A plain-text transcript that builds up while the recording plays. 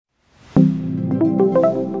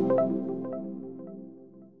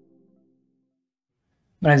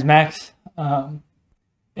My name is Max, and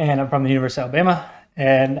I'm from the University of Alabama,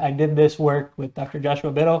 and I did this work with Dr.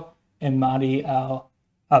 Joshua Biddle and Mahdi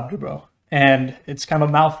Al-Abdubro. And it's kind of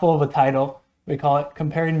a mouthful of a title. We call it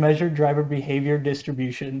Comparing Measured Driver Behavior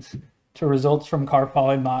Distributions to Results from Car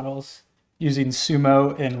Following Models Using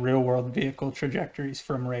SUMO and Real-World Vehicle Trajectories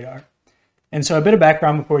from Radar. And so a bit of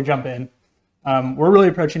background before we jump in. We're really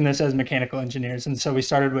approaching this as mechanical engineers, and so we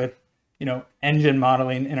started with engine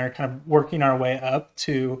modeling and are kind of working our way up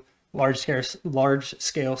to large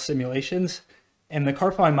scale simulations. And the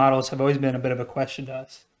car following models have always been a bit of a question to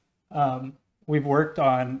us. We've worked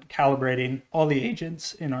on calibrating all the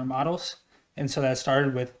agents in our models. And so that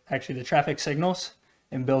started with actually the traffic signals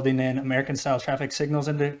and building in American style traffic signals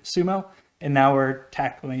into SUMO. And now we're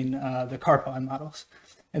tackling the car following models.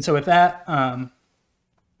 And so with that,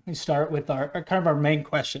 we start with our main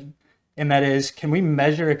question. And that is, can we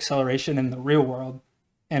measure acceleration in the real world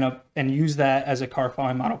and use that as a car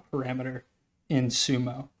following model parameter in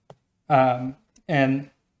SUMO? And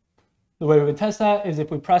the way we would test that is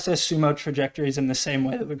if we process SUMO trajectories in the same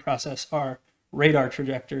way that we process our radar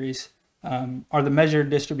trajectories, are the measured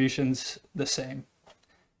distributions the same?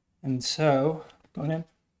 And so going in,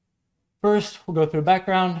 first we'll go through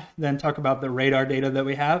background, then talk about the radar data that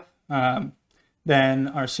we have, then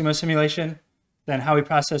our SUMO simulation, then how we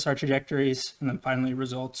process our trajectories, and then finally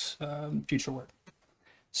results, future work.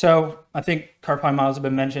 So I think car following models have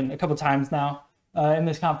been mentioned a couple times now in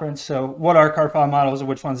this conference. So what are car following models and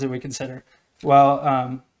which ones did we consider?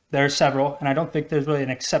 Well, there are several, and I don't think there's really an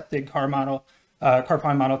accepted car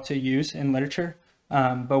following model to use in literature,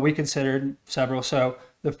 but we considered several. So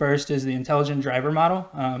the first is the intelligent driver model.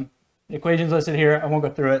 The equation's listed here. I won't go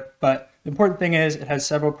through it, but the important thing is it has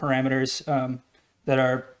several parameters that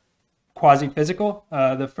are quasi-physical.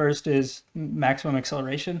 The first is maximum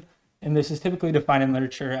acceleration, and this is typically defined in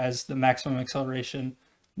literature as the maximum acceleration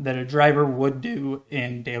that a driver would do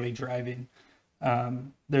in daily driving.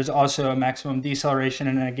 There's also a maximum deceleration,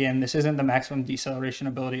 and again, this isn't the maximum deceleration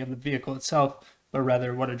ability of the vehicle itself, but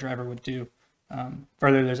rather what a driver would do.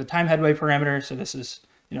 Further, there's a time headway parameter, so this is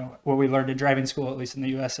what we learned in driving school, at least in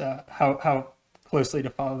the US, how closely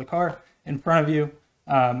to follow the car in front of you,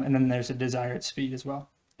 and then there's a desired speed as well.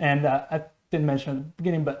 And I didn't mention at the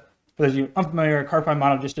beginning, but for those of you unfamiliar, a car following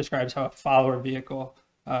model just describes how a follower vehicle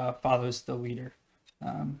follows the leader.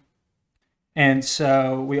 And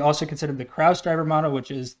so we also considered the Krauss driver model, which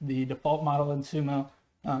is the default model in SUMO.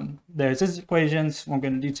 There's its equations, won't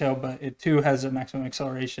get into detail, but it too has a maximum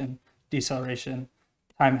acceleration, deceleration,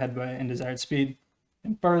 time headway, and desired speed.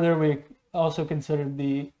 And further, we also considered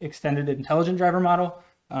the extended intelligent driver model,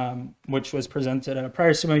 which was presented at a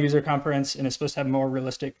prior SUMO user conference and is supposed to have more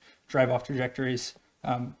realistic drive-off trajectories.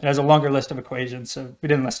 It has a longer list of equations, so we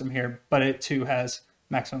didn't list them here, but it too has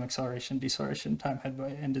maximum acceleration, deceleration, time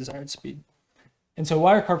headway, and desired speed. And so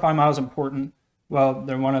why are car following models important? Well,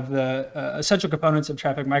 they're one of the essential components of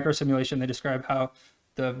traffic microsimulation. They describe how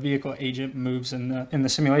the vehicle agent moves in the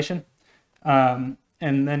simulation. And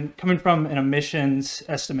then coming from an emissions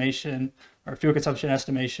estimation or fuel consumption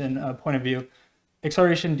estimation point of view,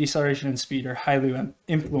 acceleration, deceleration, and speed are highly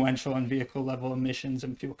influential in vehicle level emissions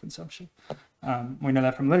and fuel consumption. We know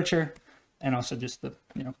that from literature and also just the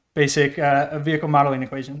basic vehicle modeling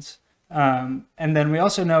equations. And then we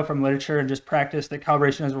also know from literature and just practice that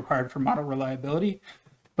calibration is required for model reliability,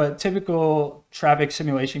 but typical traffic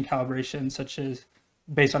simulation calibration, such as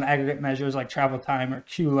based on aggregate measures like travel time or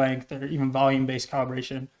queue length or even volume-based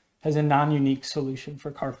calibration, has a non-unique solution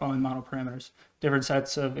for car following model parameters. Different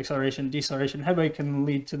sets of acceleration, deceleration, headway can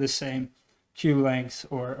lead to the same queue lengths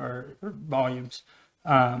or volumes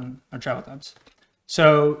or travel times.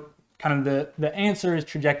 So kind of the answer is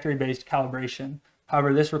trajectory-based calibration.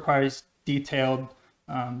 However, this requires detailed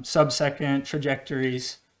sub-second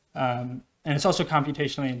trajectories, and it's also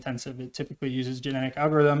computationally intensive. It typically uses genetic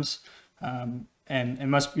algorithms, and it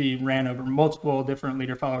must be ran over multiple different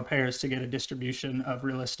leader-follower pairs to get a distribution of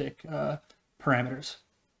realistic parameters.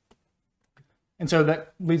 And so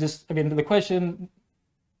that leads us again to the question,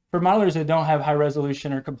 for modelers that don't have high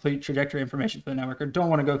resolution or complete trajectory information for the network or don't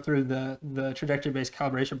want to go through the trajectory-based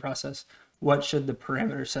calibration process, what should the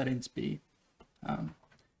parameter settings be?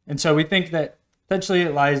 And so we think that essentially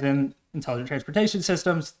it lies in intelligent transportation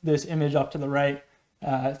systems. This image off to the right,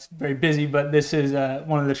 it's very busy, but this is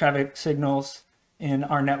one of the traffic signals in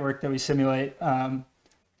our network that we simulate.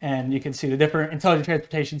 And you can see the different intelligent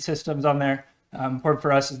transportation systems on there. Important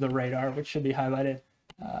for us is the radar, which should be highlighted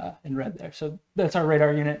in red there. So that's our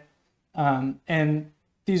radar unit. And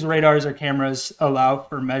these radars or cameras allow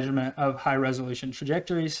for measurement of high resolution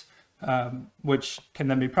trajectories, which can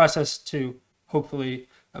then be processed to hopefully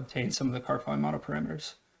obtain some of the car volume model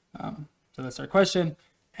parameters. So that's our question.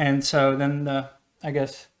 And so then I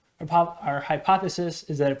guess our hypothesis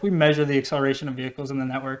is that if we measure the acceleration of vehicles in the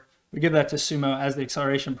network, we give that to SUMO as the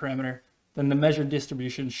acceleration parameter, then the measured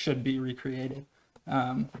distribution should be recreated.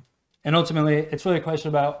 And ultimately, it's really a question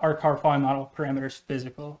about, are car volume model parameters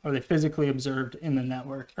physical? Are they physically observed in the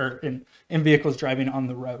network or in vehicles driving on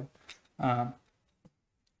the road?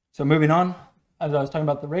 So moving on, as I was talking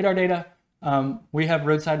about the radar data, we have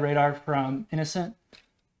roadside radar from Innocent.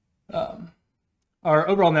 Our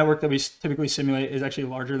overall network that we typically simulate is actually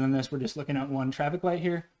larger than this. We're just looking at one traffic light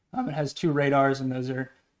here. It has 2 radars, and those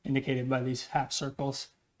are indicated by these half circles.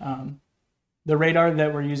 The radar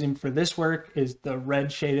that we're using for this work is the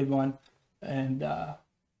red shaded one, and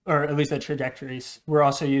or at least the trajectories. We're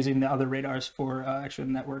also using the other radars for actual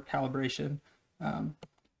network calibration.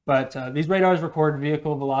 But these radars record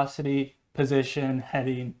vehicle velocity, position,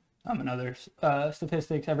 heading, and other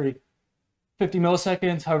statistics every 50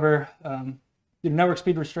 milliseconds. However, due to network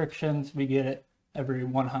speed restrictions, we get it every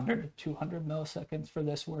 100 to 200 milliseconds for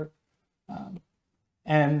this work.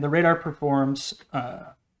 And the radar performs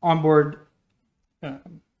onboard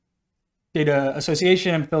data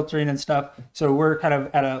association and filtering and stuff. So we're kind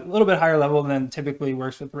of at a little bit higher level than typically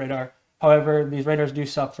works with radar. However, these radars do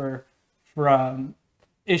suffer from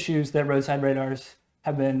issues that roadside radars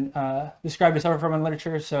have been described to suffer from in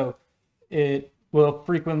literature. So it will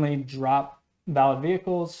frequently drop valid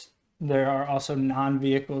vehicles. There are also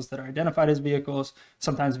non-vehicles that are identified as vehicles.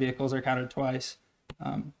 Sometimes vehicles are counted twice.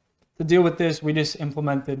 To deal with this, we just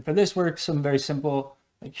implemented for this work some very simple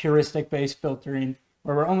like heuristic-based filtering,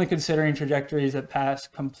 where we're only considering trajectories that pass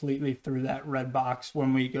completely through that red box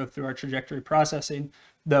when we go through our trajectory processing,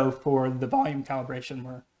 though for the volume calibration,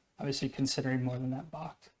 we're obviously considering more than that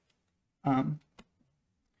box.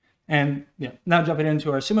 And yeah, now jumping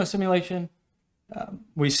into our SUMO simulation,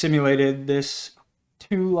 we simulated this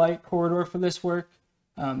 2-light corridor for this work.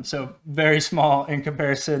 So very small in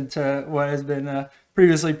comparison to what has been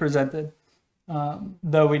previously presented,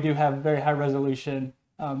 though we do have very high resolution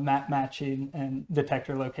map matching and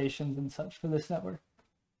detector locations and such for this network.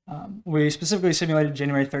 We specifically simulated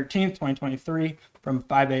January 13th, 2023 from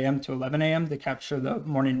 5 a.m. to 11 a.m. to capture the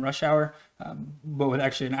morning rush hour, but with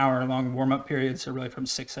actually an hour-long warm-up period, so really from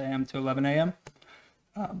 6 a.m. to 11 a.m.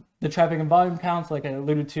 The traffic and volume counts, like I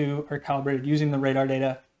alluded to, are calibrated using the radar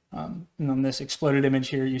data. And on this exploded image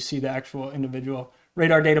here, you see the actual individual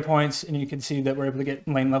radar data points, and you can see that we're able to get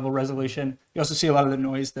lane level resolution. You also see a lot of the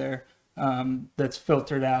noise there that's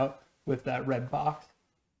filtered out with that red box.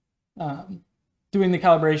 Doing the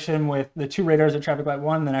calibration with the 2 radars at traffic light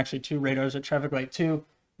 1, then actually 2 radars at traffic light 2,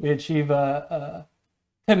 we achieve a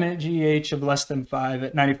 10-minute GEH of less than 5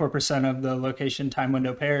 at 94% of the location time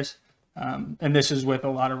window pairs. And this is with a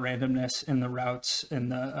lot of randomness in the routes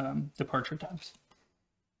and the departure times.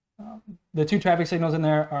 The 2 traffic signals in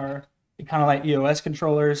there are kind of like EOS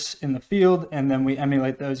controllers in the field, and then we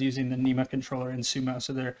emulate those using the NEMA controller in SUMO.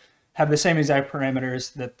 So they have the same exact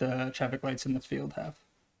parameters that the traffic lights in the field have,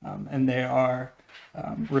 and they are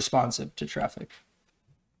responsive to traffic.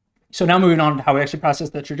 So now moving on to how we actually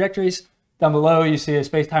process the trajectories. Down below, you see a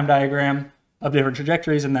space-time diagram of different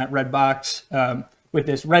trajectories in that red box, with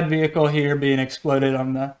this red vehicle here being exploded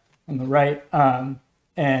on the right,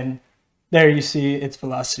 and there you see its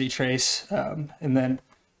velocity trace, and then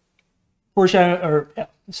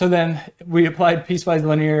so then we applied piecewise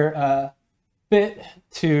linear fit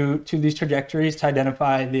to these trajectories to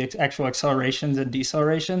identify the actual accelerations and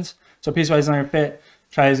decelerations. So piecewise linear fit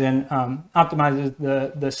tries and optimizes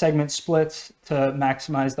the segment splits to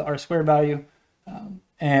maximize the R² value,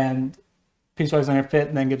 and piecewise linear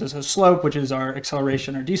fit then gives us a slope, which is our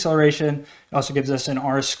acceleration or deceleration. It also gives us an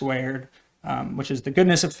R², which is the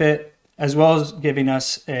goodness of fit, as well as giving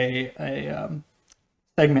us a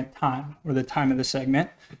segment time, or the time of the segment.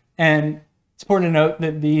 And it's important to note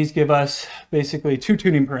that these give us basically 2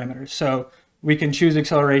 tuning parameters. So we can choose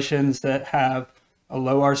accelerations that have a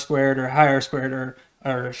low R² or a high R²,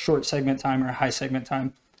 or a short segment time or a high segment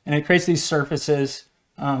time. And it creates these surfaces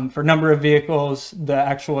for number of vehicles, the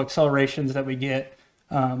actual accelerations that we get,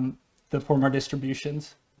 that form our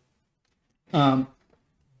distributions.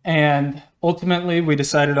 And ultimately, we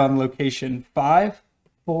decided on location 5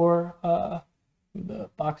 for the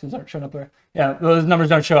boxes aren't showing up there. Yeah, those numbers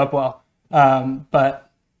don't show up well.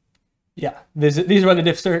 But yeah, these are what the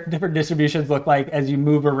different distributions look like as you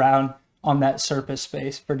move around on that surface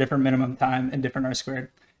space for different minimum time and different R².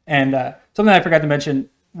 And something I forgot to mention,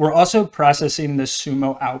 we're also processing the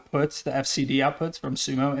SUMO outputs, the FCD outputs from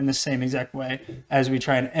SUMO, in the same exact way as we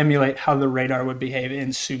try and emulate how the radar would behave in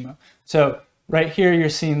SUMO. So right here, you're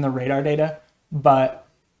seeing the radar data, but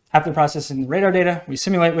After processing the radar data, we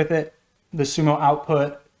simulate with it. The SUMO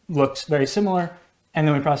output looks very similar, and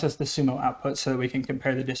then we process the SUMO output so that we can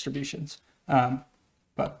compare the distributions.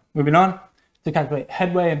 But moving on, to calculate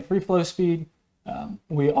headway and free flow speed,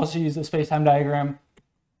 we also use the space-time diagram,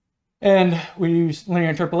 and we use linear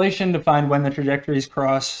interpolation to find when the trajectories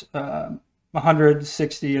cross 100,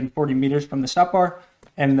 60, and 40 meters from the stop bar,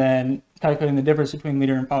 and then calculating the difference between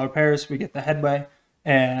leader and follower pairs, we get the headway,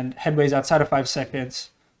 and headways outside of 5 seconds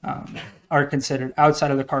are considered outside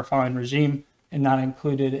of the car following regime and not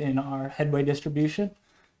included in our headway distribution.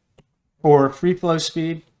 For free flow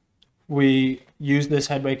speed, we use this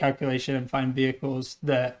headway calculation and find vehicles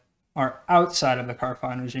that are outside of the car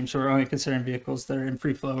following regime. So we're only considering vehicles that are in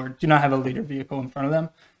free flow or do not have a leader vehicle in front of them.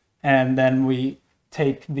 And then we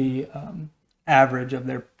take the average of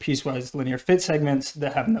their piecewise linear fit segments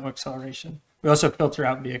that have no acceleration. We also filter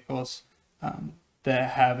out vehicles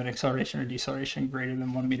that have an acceleration or deceleration greater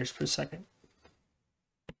than 1 meters per second.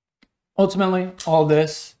 Ultimately, all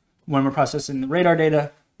this, when we're processing the radar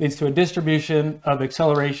data, leads to a distribution of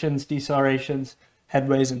accelerations, decelerations,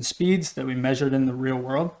 headways, and speeds that we measured in the real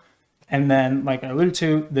world. And then, like I alluded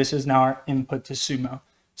to, this is now our input to SUMO.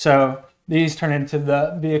 So these turn into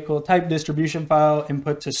the vehicle type distribution file,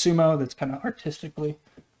 input to SUMO, that's kind of artistically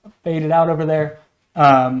faded out over there.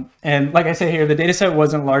 And like I say here, the data set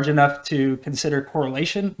wasn't large enough to consider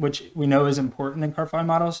correlation, which we know is important in car following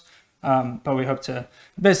models, but we hope to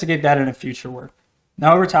investigate that in a future work.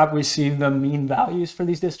 Now over top, we see the mean values for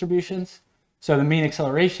these distributions. So the mean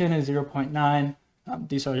acceleration is 0.9,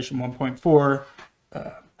 deceleration 1.4,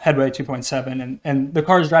 headway 2.7, and the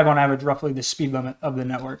cars drive on average roughly the speed limit of the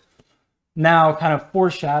network. Now, kind of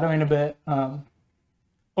foreshadowing a bit,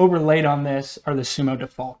 overlaid on this are the SUMO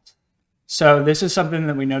defaults. So this is something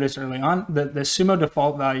that we noticed early on, that the SUMO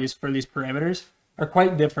default values for these parameters are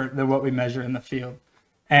quite different than what we measure in the field.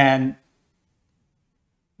 And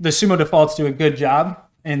the SUMO defaults do a good job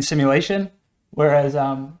in simulation, whereas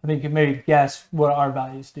I think you can maybe guess what our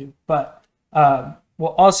values do. But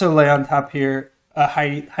we'll also lay on top here a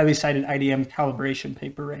highly cited EIDM calibration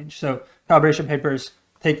paper range. So calibration papers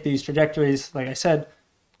take these trajectories, like I said,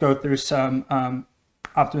 go through some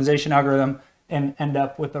optimization algorithm, and end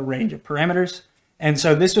up with a range of parameters. And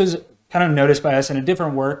so this was kind of noticed by us in a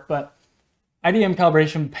different work, but EIDM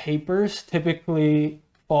calibration papers typically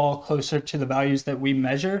fall closer to the values that we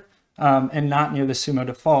measure and not near the SUMO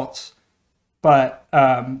defaults. But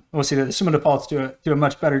we'll see that the SUMO defaults do a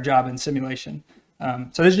much better job in simulation.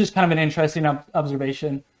 So this is just kind of an interesting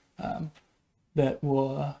observation that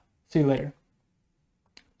we'll see later.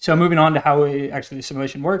 So moving on to how the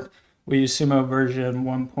simulation worked, we use SUMO version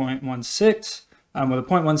 1.16 with a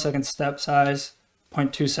 0.1 second step size,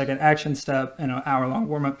 0.2 second action step, and an hour-long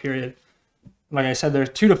warm-up period. Like I said, there's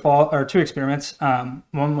two experiments,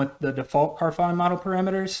 one with the default car following model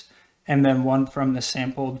parameters, and then one from the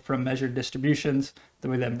sampled from measured distributions that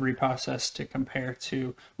we then reprocessed to compare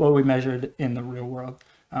to what we measured in the real world.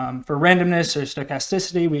 For randomness or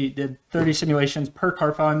stochasticity, we did 30 simulations per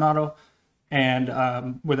car following model,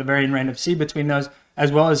 and with a varying random seed between those,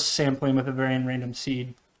 as well as sampling with a varying random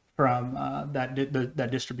seed from that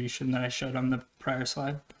distribution that I showed on the prior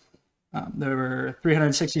slide. There were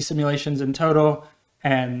 360 simulations in total,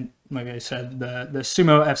 and like I said, the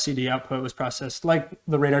SUMO FCD output was processed like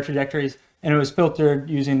the radar trajectories, and it was filtered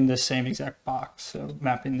using the same exact box, so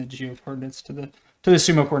mapping the geo coordinates to the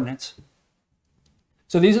SUMO coordinates.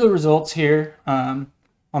 So these are the results here on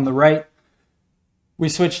the right. We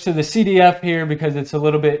switched to the CDF here because it's a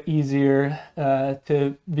little bit easier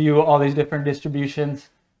to view all these different distributions.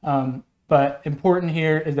 But important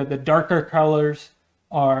here is that the darker colors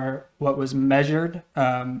are what was measured,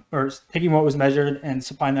 or taking what was measured and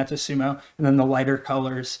supplying that to SUMO, and then the lighter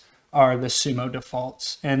colors are the SUMO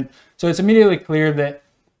defaults. And so it's immediately clear that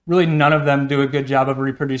really none of them do a good job of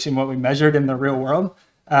reproducing what we measured in the real world.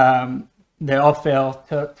 They all fail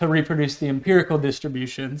to reproduce the empirical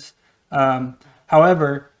distributions.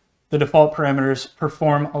 However, the default parameters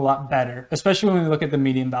perform a lot better, especially when we look at the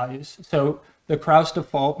median values. So the Krauss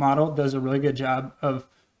default model does a really good job of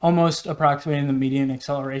almost approximating the median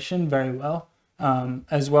acceleration very well,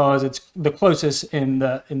 as well as it's the closest in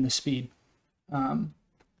the speed. And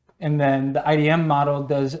then the EIDM model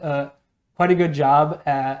does quite a good job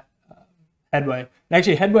at Headway. And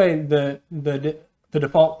actually, Headway, the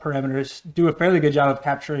default parameters do a fairly good job of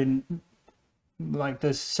capturing like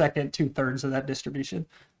the second 2/3 of that distribution.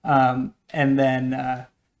 And then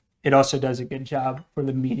it also does a good job for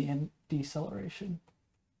the median deceleration.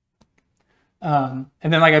 And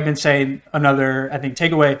then, like I've been saying, another, I think,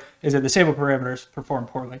 takeaway is that the sample parameters perform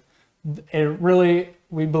poorly.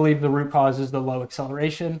 we believe the root cause is the low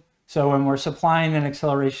acceleration. So when we're supplying an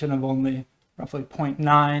acceleration of only roughly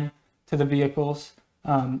 0.9 to the vehicles,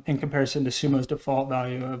 in comparison to SUMO's default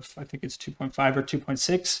value of, I think it's 2.5 or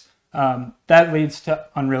 2.6, that leads to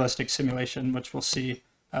unrealistic simulation, which we'll see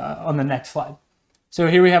on the next slide. So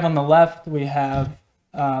here we have on the left, we have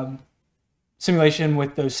simulation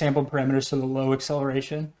with those sample parameters, so the low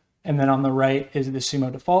acceleration. And then on the right is the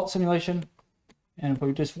SUMO default simulation. And if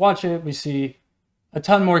we just watch it, we see a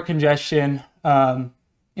ton more congestion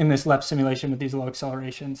in this left simulation with these low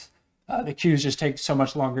accelerations. The queues just take so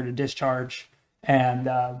much longer to discharge. And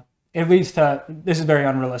it leads to, this is very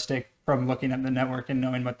unrealistic from looking at the network and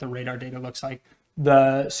knowing what the radar data looks like.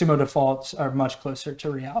 The SUMO defaults are much closer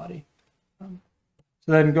to reality.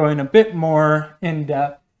 So then going a bit more in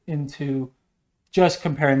depth into just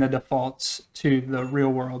comparing the defaults to the real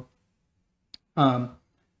world.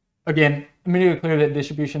 Again, immediately clear that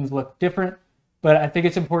distributions look different, but I think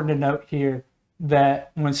it's important to note here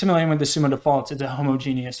that when simulating with the SUMO defaults, it's a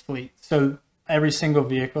homogeneous fleet. So every single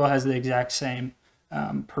vehicle has the exact same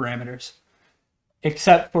parameters,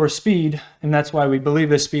 except for speed, and that's why we believe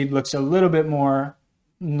the speed looks a little bit more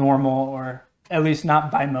normal, or at least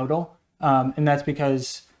not bimodal, and that's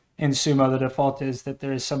because in SUMO the default is that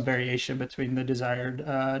there is some variation between the desired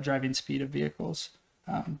driving speed of vehicles.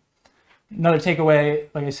 Another takeaway,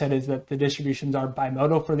 like I said, is that the distributions are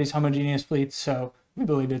bimodal for these homogeneous fleets, so we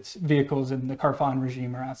believe it's vehicles in the car following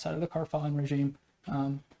regime or outside of the car following regime.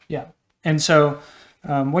 Yeah, and so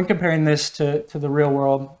when comparing this to the real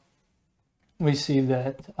world, we see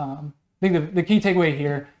that I think the key takeaway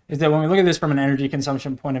here is that when we look at this from an energy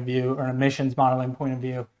consumption point of view or emissions modeling point of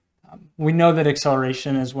view, we know that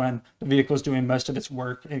acceleration is when the vehicle is doing most of its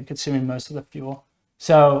work and consuming most of the fuel.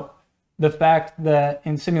 So the fact that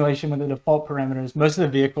in simulation with the default parameters, most of the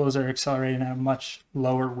vehicles are accelerating at a much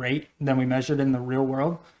lower rate than we measured in the real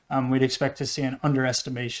world, we'd expect to see an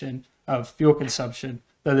underestimation of fuel consumption,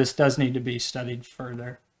 though this does need to be studied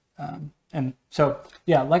further. And so,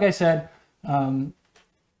 yeah, like I said,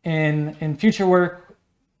 in future work,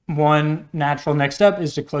 one natural next step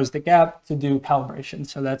is to close the gap to do calibration.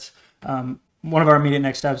 So that's one of our immediate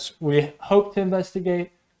next steps. We hope to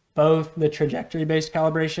investigate both the trajectory-based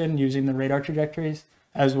calibration using the radar trajectories,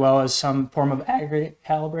 as well as some form of aggregate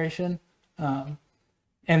calibration. And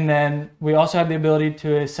then we also have the ability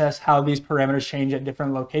to assess how these parameters change at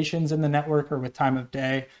different locations in the network or with time of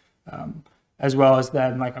day, as well as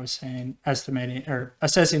then, like I was saying, estimating or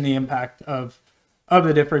assessing the impact of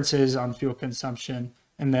the differences on fuel consumption.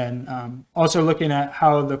 And then also looking at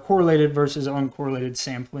how the correlated versus uncorrelated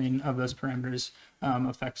sampling of those parameters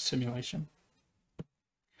affects simulation.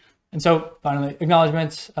 And so finally,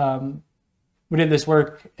 acknowledgements. We did this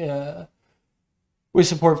work with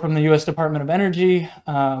support from the U.S. Department of Energy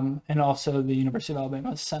and also the University of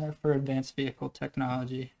Alabama Center for Advanced Vehicle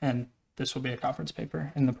Technology. And this will be a conference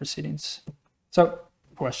paper in the proceedings. So,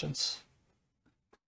 questions?